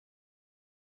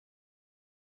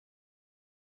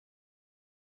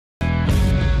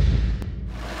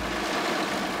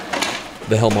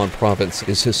The Helmand province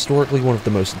is historically one of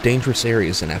the most dangerous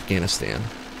areas in Afghanistan.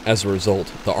 As a result,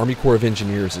 the Army Corps of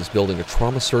Engineers is building a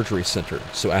trauma surgery center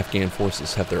so Afghan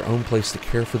forces have their own place to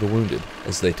care for the wounded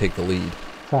as they take the lead.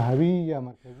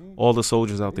 All the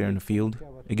soldiers out there in the field,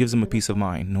 it gives them a peace of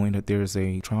mind knowing that there's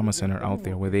a trauma center out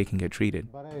there where they can get treated.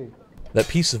 That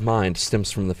peace of mind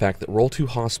stems from the fact that Role 2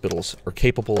 hospitals are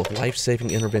capable of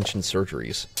life-saving intervention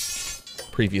surgeries.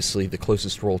 Previously, the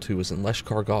closest Role 2 was in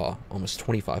Lashkar-Gah, almost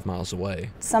 25 miles away.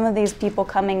 Some of these people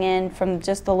coming in from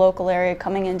just the local area,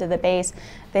 coming into the base,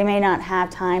 they may not have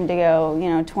time to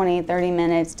go, 20, 30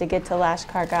 minutes to get to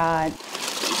Lashkar-Gah.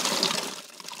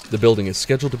 The building is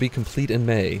scheduled to be complete in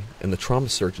May, and the trauma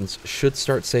surgeons should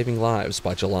start saving lives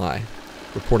by July.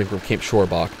 Reporting from Camp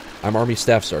Shorbach, I'm Army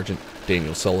Staff Sergeant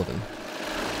Daniel Sullivan.